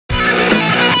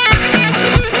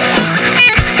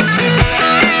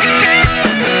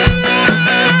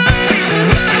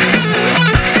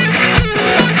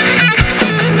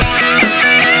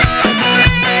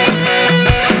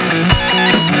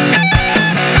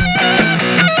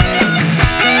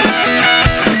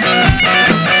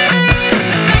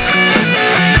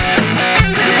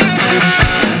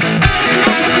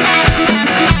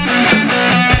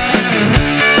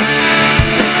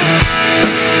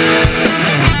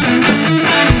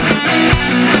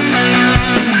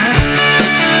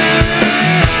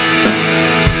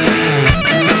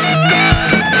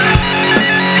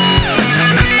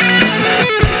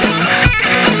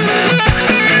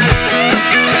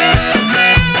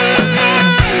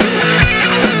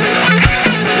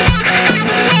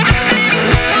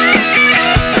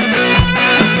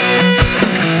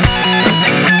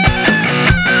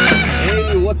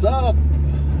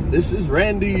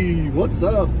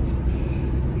What's up?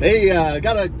 Hey,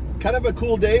 got a kind of a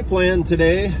cool day planned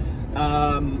today.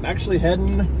 Actually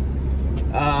heading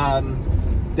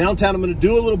downtown. I'm going to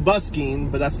do a little busking,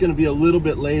 but that's going to be a little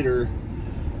bit later.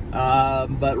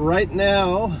 But right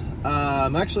now,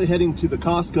 I'm actually heading to the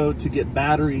Costco to get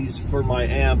batteries for my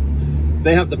amp.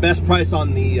 They have the best price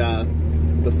on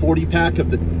the 40 pack of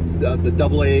the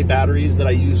AA batteries that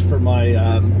I use for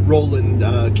my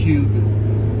Roland Cube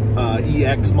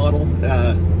EX model.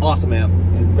 Awesome amp,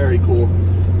 very cool,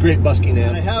 great busking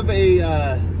amp. I have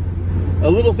a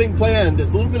little thing planned.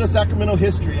 It's a little bit of Sacramento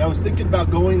history. I was thinking about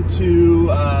going to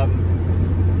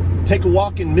take a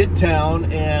walk in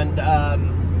Midtown and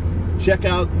check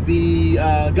out the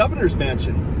governor's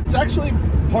mansion. It's actually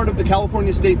part of the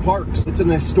California State Parks. It's an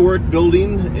historic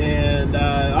building, and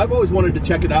I've always wanted to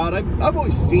check it out. I've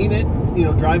always seen it, you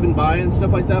know, driving by and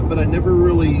stuff like that, but I never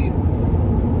really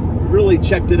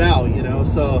checked it out, you know.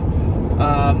 So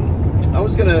I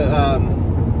was gonna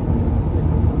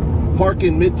park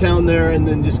in Midtown there and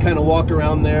then just kind of walk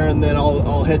around there, and then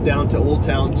I'll head down to Old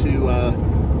Town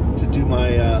to do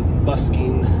my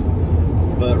busking.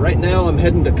 But right now I'm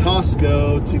heading to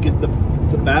Costco to get the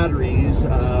batteries.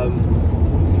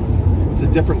 It's a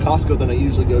different Costco than I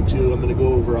usually go to. I'm going to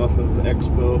go over off of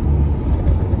Expo.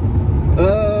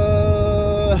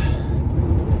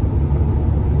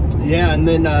 Yeah, and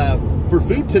then for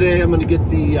food today, I'm going to get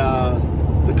the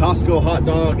Costco hot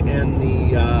dog and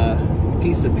the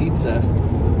piece of pizza.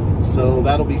 So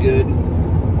that'll be good.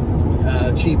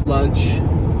 Cheap lunch,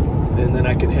 and then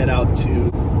I can head out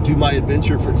to do my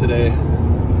adventure for today.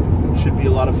 Should be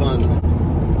a lot of fun.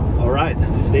 All right,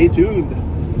 stay tuned.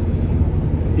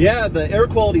 Yeah, the air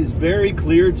quality is very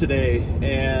clear today,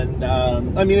 and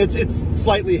I mean it's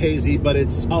slightly hazy, but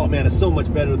it's, oh man, it's so much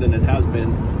better than it has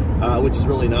been, which is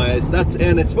really nice.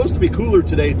 And it's supposed to be cooler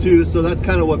today too, so that's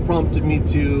kind of what prompted me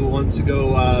to want to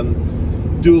go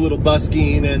do a little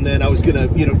busking, and then I was gonna,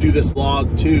 you know, do this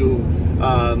vlog too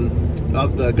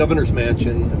of the governor's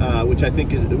mansion, which I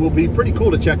think it will be pretty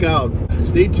cool to check out.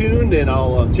 Stay tuned, and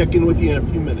I'll check in with you in a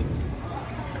few minutes.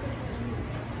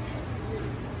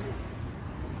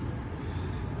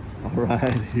 All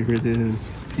right, here it is.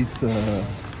 Pizza,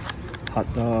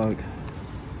 hot dog,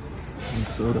 and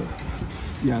soda.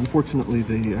 Yeah, unfortunately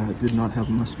they did not have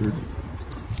mustard.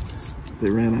 They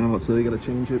ran out, so they got to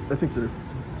change it. I think they're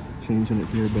changing it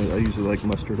here, but I usually like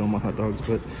mustard on my hot dogs,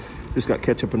 but just got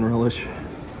ketchup and relish.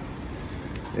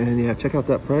 And yeah, check out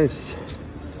that price.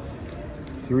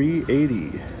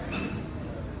 $3.80.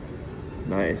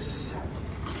 Nice.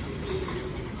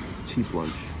 Cheap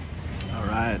lunch. All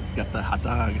right, got the hot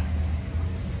dog.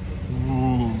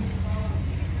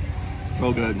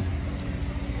 So good.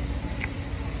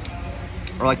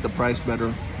 I like the price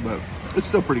better, but it's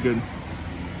still pretty good.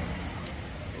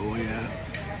 Oh yeah.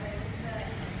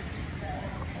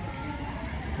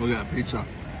 Look at that pizza.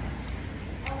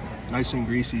 Nice and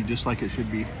greasy, just like it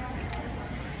should be.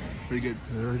 Pretty good.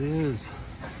 There it is.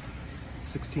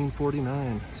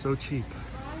 $16.49. So cheap.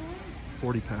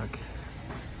 40 pack.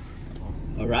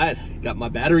 All right, got my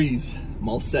batteries. I'm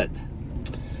all set.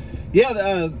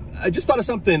 Yeah, I just thought of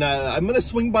something. I'm gonna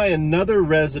swing by another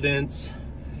residence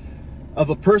of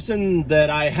a person that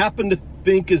I happen to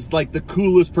think is like the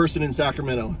coolest person in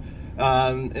Sacramento.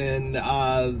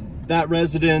 That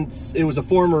residence, it was a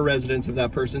former residence of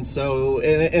that person, so,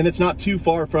 and it's not too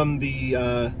far from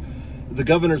the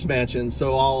governor's mansion,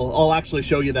 so I'll actually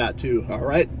show you that too. All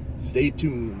right, stay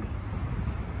tuned.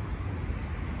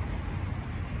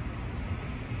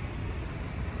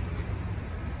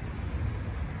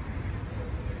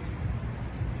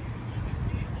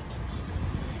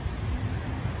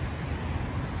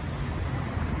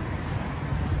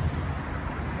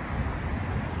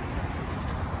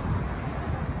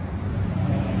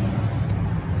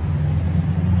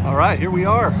 All right, here we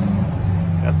are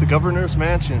at the governor's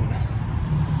mansion.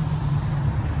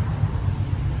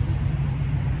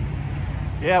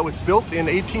 Yeah, it was built in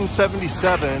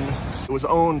 1877. It was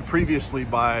owned previously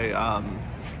by,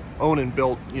 owned and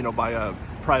built, you know, by a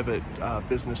private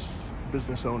business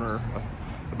owner.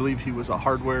 I believe he was a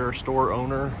hardware store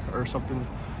owner or something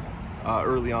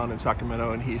early on in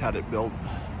Sacramento, and he had it built.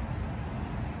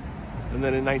 And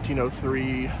then in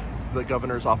 1903, the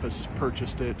governor's office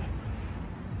purchased it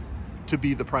to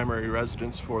be the primary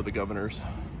residence for the governors.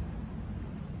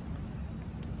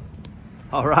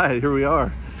 All right, here we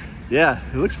are. Yeah,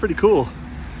 it looks pretty cool.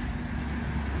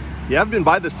 Yeah, I've been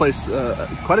by this place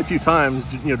quite a few times,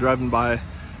 you know, driving by.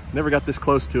 Never got this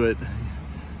close to it,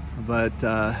 but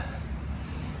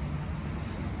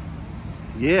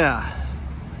yeah,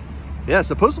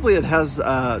 supposedly it has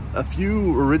a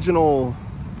few original,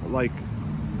 like,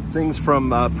 things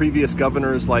from previous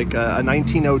governors, like a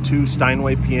 1902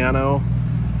 Steinway piano.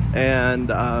 And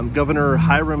Governor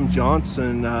Hiram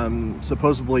Johnson,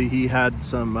 supposedly he had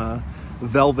some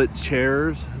velvet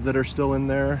chairs that are still in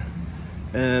there.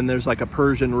 And there's like a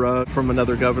Persian rug from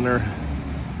another governor.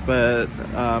 But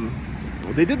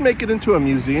they did make it into a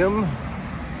museum.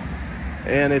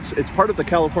 And it's part of the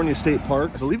California State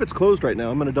Park. I believe it's closed right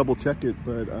now. I'm gonna double check it,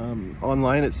 but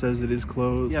online it says it is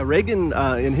closed. Yeah, Reagan,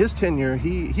 in his tenure,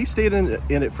 he stayed in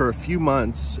it for a few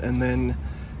months, and then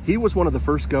he was one of the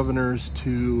first governors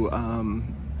to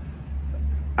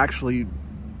actually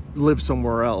live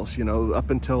somewhere else. You know, up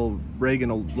until Reagan,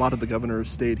 a lot of the governors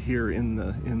stayed here in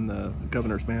the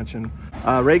governor's mansion.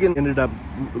 Reagan ended up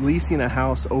leasing a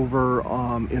house over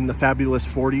in the Fabulous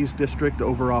 40s district,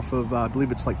 over off of I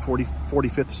believe it's like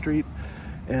 45th Street,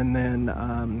 and then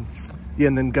yeah,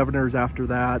 and then governors after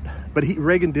that. But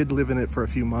Reagan did live in it for a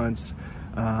few months,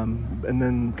 and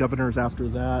then governors after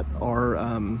that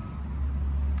are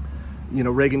you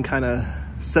know, Reagan kind of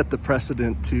set the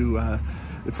precedent to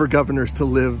for governors to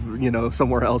live, you know,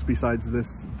 somewhere else besides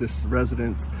this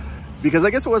residence, because I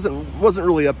guess it wasn't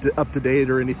really up to date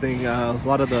or anything. A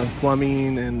lot of the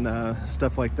plumbing and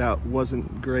stuff like that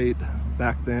wasn't great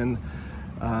back then.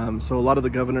 So a lot of the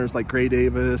governors, like Gray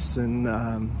Davis and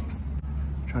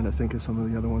trying to think of some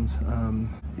of the other ones.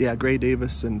 Yeah, Gray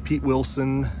Davis and Pete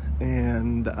Wilson,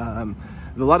 and a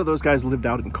lot of those guys lived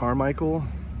out in Carmichael.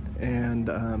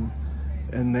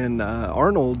 And then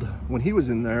Arnold, when he was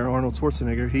in there, Arnold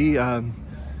Schwarzenegger,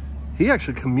 he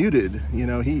actually commuted. You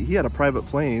know, he had a private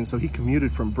plane, so he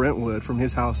commuted from Brentwood, from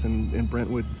his house in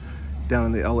Brentwood, down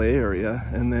in the LA area.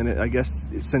 And then I guess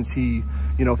since he,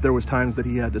 you know, if there was times that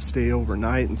he had to stay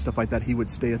overnight and stuff like that, he would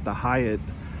stay at the Hyatt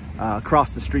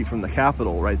across the street from the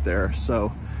Capitol right there.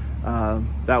 So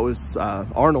that was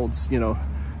Arnold's, you know.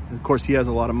 Of course, he has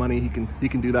a lot of money. He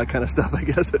can do that kind of stuff, I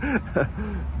guess.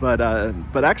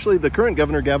 But actually, the current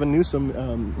governor, Gavin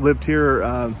Newsom, lived here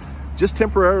just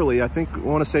temporarily. I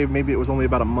want to say maybe it was only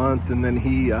about a month, and then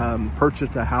he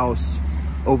purchased a house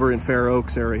over in Fair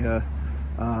Oaks area,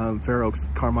 Fair Oaks,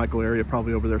 Carmichael area,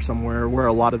 probably over there somewhere, where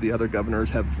a lot of the other governors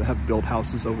have built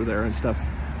houses over there and stuff.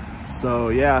 So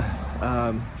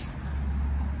yeah,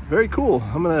 very cool.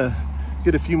 I'm gonna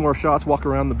get a few more shots, walk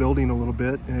around the building a little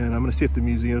bit, and I'm gonna see if the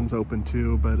museum's open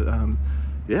too. But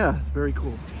yeah, it's very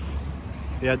cool.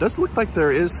 Yeah, it does look like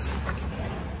there is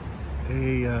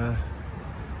a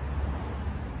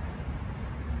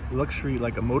luxury,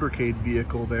 like a motorcade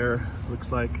vehicle there,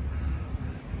 looks like.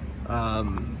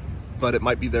 But it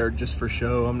might be there just for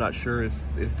show. I'm not sure if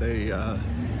they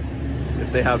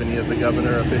have any of the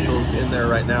governor officials in there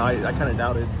right now. I kind of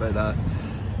doubt it, but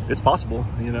it's possible,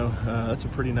 you know. That's a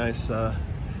pretty nice,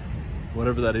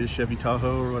 whatever that is, Chevy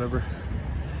Tahoe or whatever.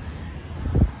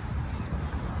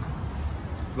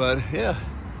 But yeah,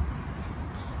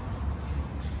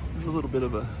 there's a little bit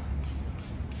of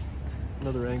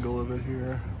another angle of it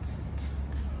here.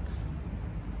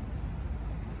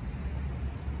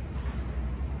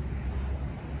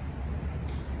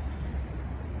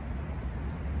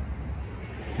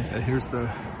 Yeah, here's the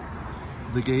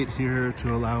gate here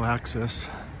to allow access.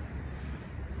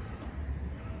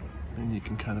 And you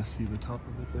can kind of see the top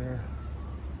of it there.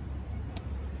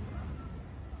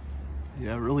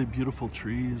 Yeah, really beautiful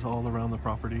trees all around the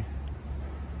property.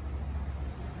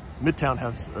 Midtown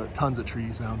has tons of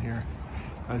trees down here.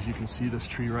 As you can see, this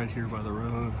tree right here by the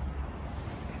road.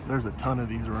 There's a ton of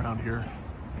these around here.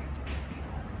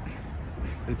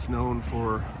 It's known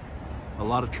for a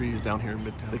lot of trees down here in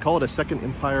Midtown. They call it a Second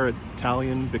Empire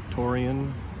Italian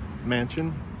Victorian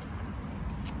mansion.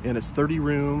 And it's 30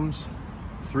 rooms,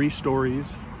 3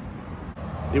 stories.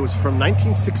 It was from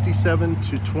 1967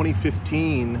 to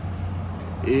 2015.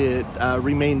 It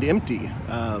remained empty.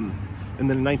 And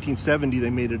then in 1970,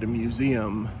 they made it a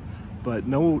museum, but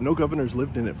no governors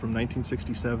lived in it from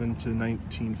 1967 to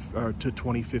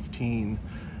 2015.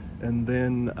 And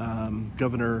then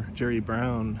Governor Jerry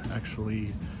Brown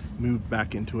actually moved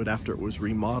back into it after it was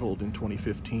remodeled in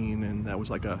 2015, and that was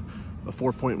like a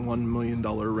 $4.1 million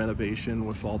renovation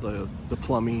with all the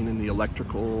plumbing and the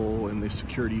electrical and the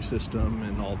security system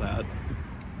and all that.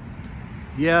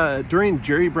 Yeah, during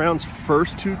Jerry Brown's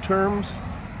first 2 terms,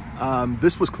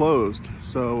 this was closed.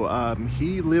 So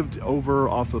he lived over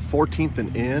off of 14th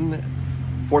and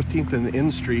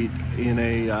N Street in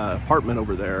a apartment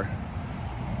over there.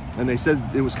 And they said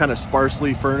it was kind of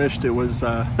sparsely furnished. It was,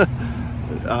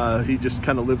 he just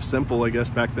kind of lived simple, I guess,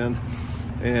 back then.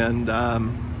 And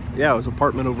yeah, it was an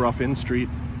apartment over off N Street.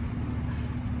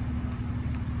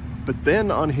 But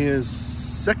then on his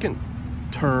second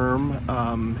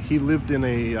term, he lived in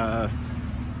a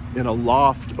in a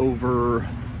loft over,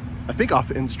 I think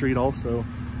off N Street also.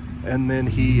 And then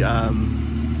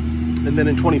and then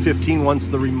in 2015, once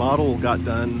the remodel got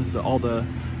done, all the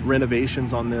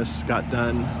renovations on this got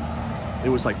done, it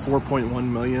was like 4.1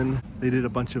 million. They did a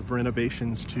bunch of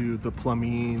renovations to the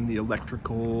plumbing, the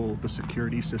electrical, the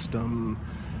security system,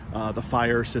 the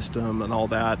fire system and all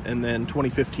that. And then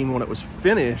 2015, when it was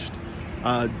finished,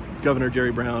 Governor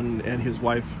Jerry Brown and his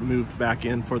wife moved back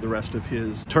in for the rest of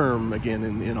his term again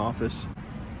in office.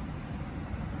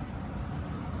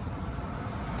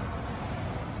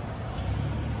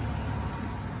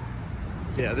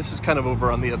 Yeah, this is kind of over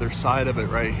on the other side of it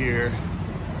right here.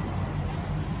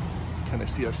 Kind of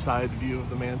see a side view of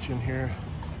the mansion here.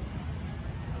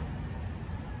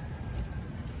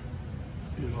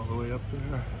 Get all the way up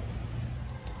there.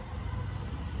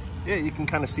 Yeah, you can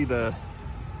kind of see the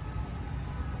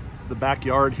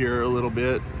backyard here a little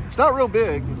bit. It's not real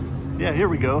big. Yeah, here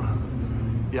we go.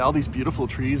 Yeah, all these beautiful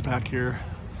trees back here.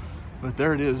 But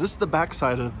there it is. This is the back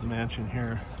side of the mansion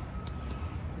here.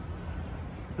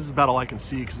 This is about all I can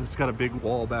see because it's got a big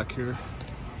wall back here.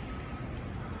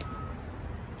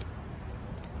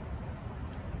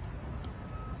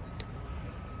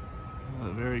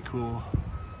 Very cool.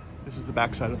 This is the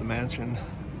back side of the mansion.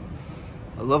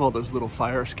 I love all those little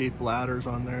fire escape ladders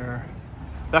on there.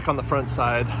 Back on the front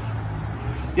side.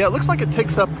 Yeah, it looks like it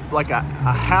takes up like a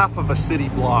half of a city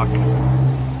block.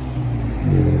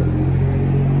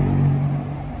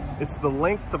 It's the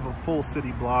length of a full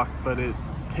city block, but it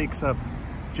takes up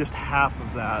just half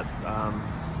of that.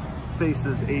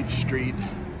 Faces H Street.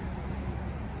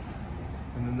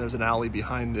 And then there's an alley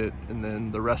behind it, and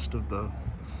then the rest of the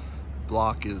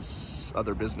block is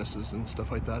other businesses and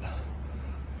stuff like that.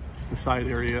 The side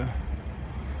area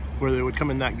where they would come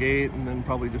in that gate and then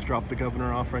probably just drop the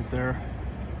governor off right there.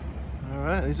 All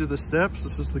right, these are the steps.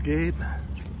 This is the gate.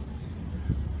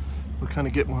 We'll kind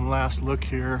of get one last look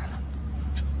here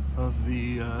of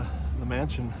the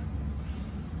mansion,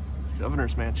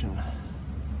 governor's mansion.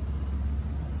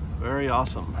 Very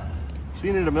awesome.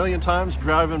 Seen it a million times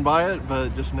driving by it,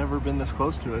 but just never been this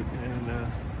close to it.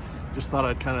 And just thought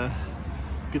I'd kind of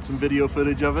get some video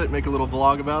footage of it, make a little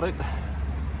vlog about it.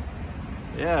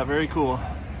 Yeah, very cool.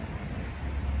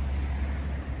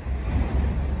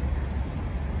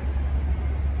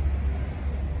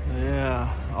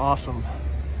 Yeah, awesome.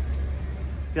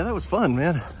 Yeah, that was fun,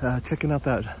 man. Checking out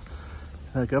that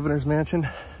governor's mansion.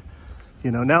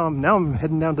 You know, now I'm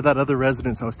heading down to that other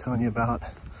residence I was telling you about.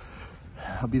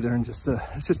 I'll be there in it's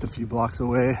just a few blocks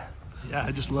away. Yeah,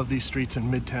 I just love these streets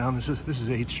in Midtown. This is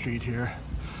H Street here.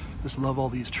 Just love all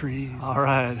these trees. All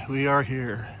right, we are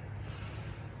here.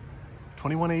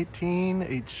 2118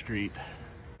 H Street.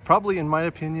 Probably, in my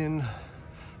opinion,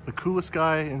 the coolest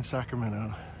guy in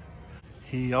Sacramento.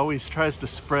 He always tries to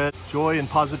spread joy and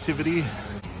positivity.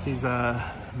 He's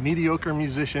a mediocre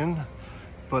musician,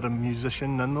 but a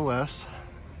musician nonetheless.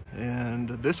 And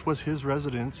this was his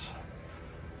residence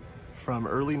from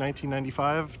early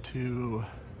 1995 to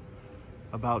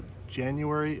about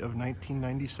January of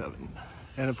 1997.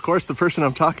 And of course, the person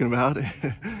I'm talking about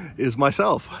is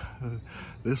myself.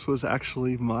 This was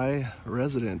actually my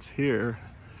residence here.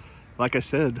 Like I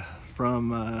said,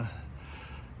 from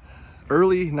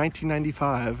early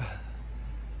 1995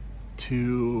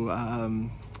 to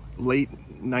late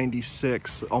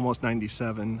 96, almost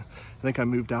 97. I think I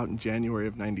moved out in January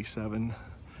of 97.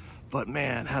 But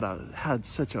man, had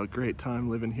such a great time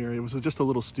living here. It was just a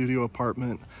little studio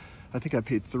apartment. I think I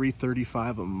paid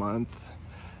 $335 a month.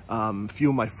 A few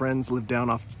of my friends lived down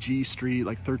off G Street,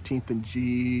 like 13th and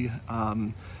G.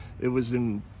 It was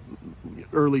in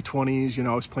early 20s, you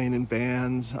know, I was playing in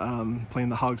bands, playing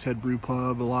the Hogshead Brew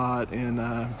Pub a lot,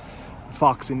 and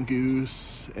Fox and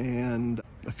Goose, and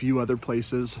a few other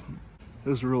places. It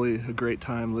was really a great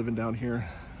time living down here.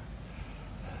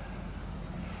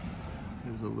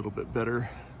 There's a little bit better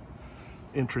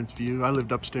entrance view. I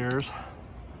lived upstairs.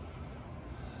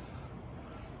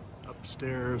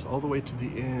 Upstairs all the way to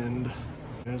the end.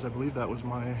 As I believe that was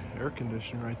my air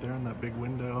conditioner right there in that big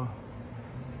window,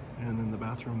 and then the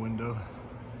bathroom window.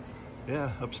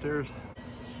 Yeah, upstairs.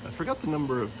 I forgot the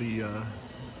number of the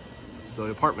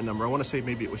apartment number. I want to say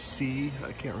maybe it was C.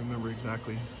 I can't remember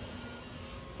exactly.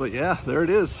 But yeah, there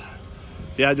it is.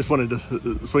 Yeah, I just wanted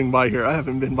to swing by here. I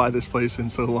haven't been by this place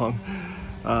in so long.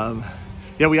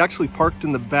 Yeah, we actually parked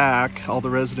in the back. All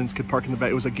the residents could park in the back.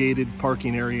 It was a gated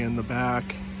parking area in the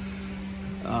back.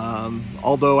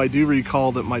 Although I do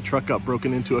recall that my truck got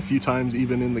broken into a few times,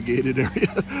 even in the gated area,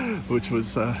 which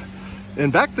was,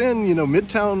 and back then, you know,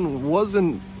 Midtown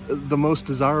wasn't the most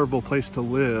desirable place to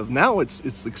live. Now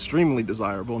it's extremely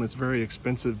desirable, and it's very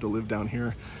expensive to live down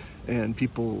here. and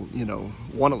people, you know,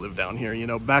 want to live down here. You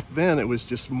know, back then it was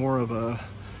just more of a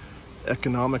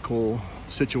economical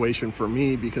situation for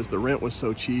me because the rent was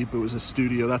so cheap. It was a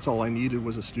studio. That's all I needed,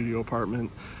 was a studio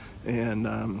apartment.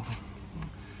 And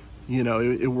you know,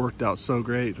 it worked out so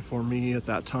great for me at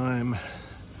that time.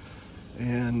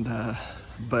 And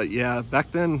but yeah,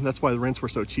 back then, that's why the rents were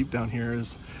so cheap down here.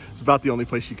 It's about the only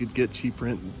place you could get cheap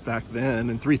rent back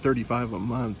then. And $335 a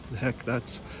month, heck,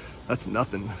 that's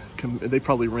nothing. They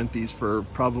probably rent these for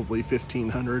probably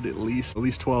 $1,500 at least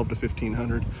 $1,200 to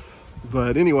 $1,500.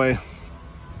 But anyway,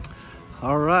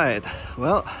 all right,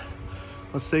 well,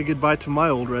 let's say goodbye to my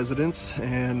old residence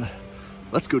and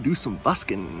let's go do some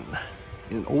busking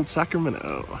in Old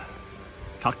Sacramento.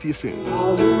 Talk to you soon.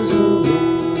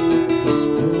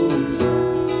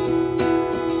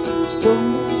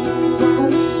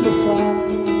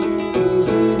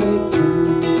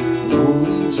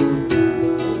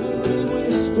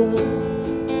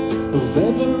 Of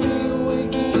every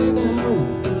waking hour,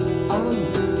 I'm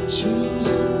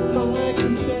choosing my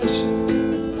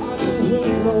confession. I can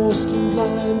hurt, lost and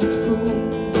blind, a fool.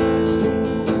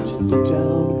 Look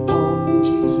down upon me,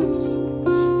 Jesus.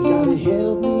 You gotta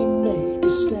help me make a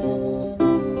stand.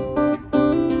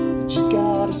 You just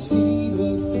gotta see me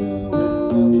through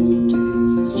another day.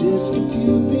 It's just a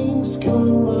few things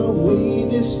coming my way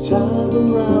this time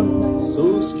around. So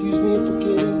excuse me for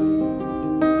getting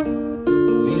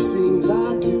these things I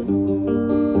do.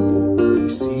 You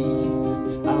see,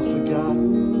 I've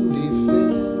forgotten if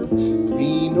they're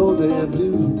green or they're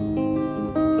blue.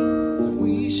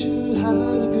 We sure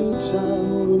had a good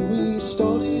time when we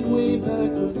started way back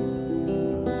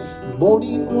when.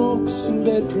 Morning walks and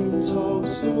bedroom talks,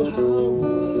 so how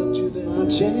loved you then? My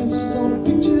chances on a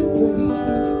picture plane,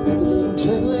 never gonna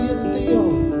tell you that they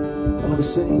all are the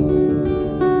same.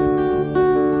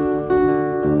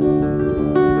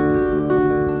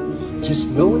 Just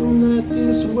knowing that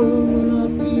this world will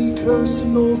not be cursed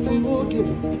and no thing will give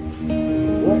it.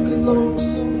 Walk along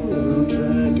some railroad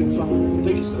track and find.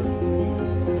 Thank you, sir.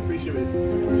 Appreciate it.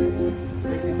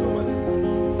 Thank you so much.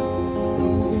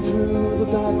 Moving through the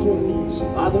back roads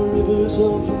by the rivers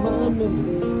of my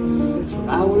memory. For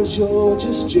hours you're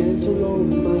just gentle on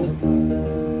my mind.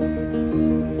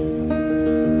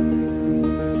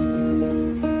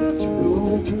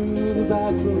 Moving through the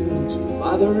back roads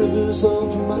by the rivers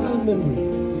of my memory.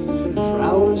 For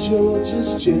hours you're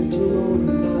just gentle on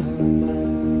my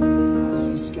mind. I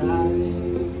see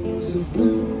skies of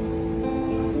blue,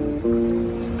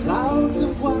 clouds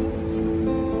of white, a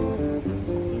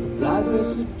bright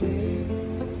blessed day,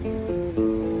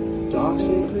 dark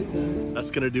sacred night.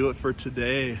 That's gonna do it for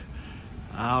today.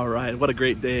 All right, what a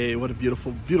great day. What a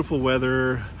beautiful, beautiful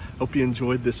weather. Hope you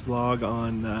enjoyed this vlog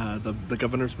on the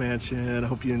governor's mansion. I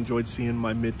hope you enjoyed seeing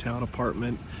my midtown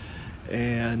apartment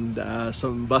and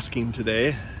some busking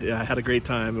today. Yeah, I had a great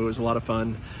time. It was a lot of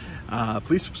fun.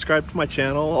 Please subscribe to my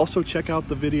channel. Also check out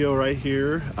the video right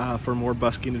here for more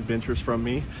busking adventures from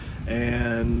me.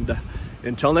 And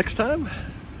until next time,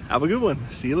 have a good one.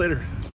 See you later.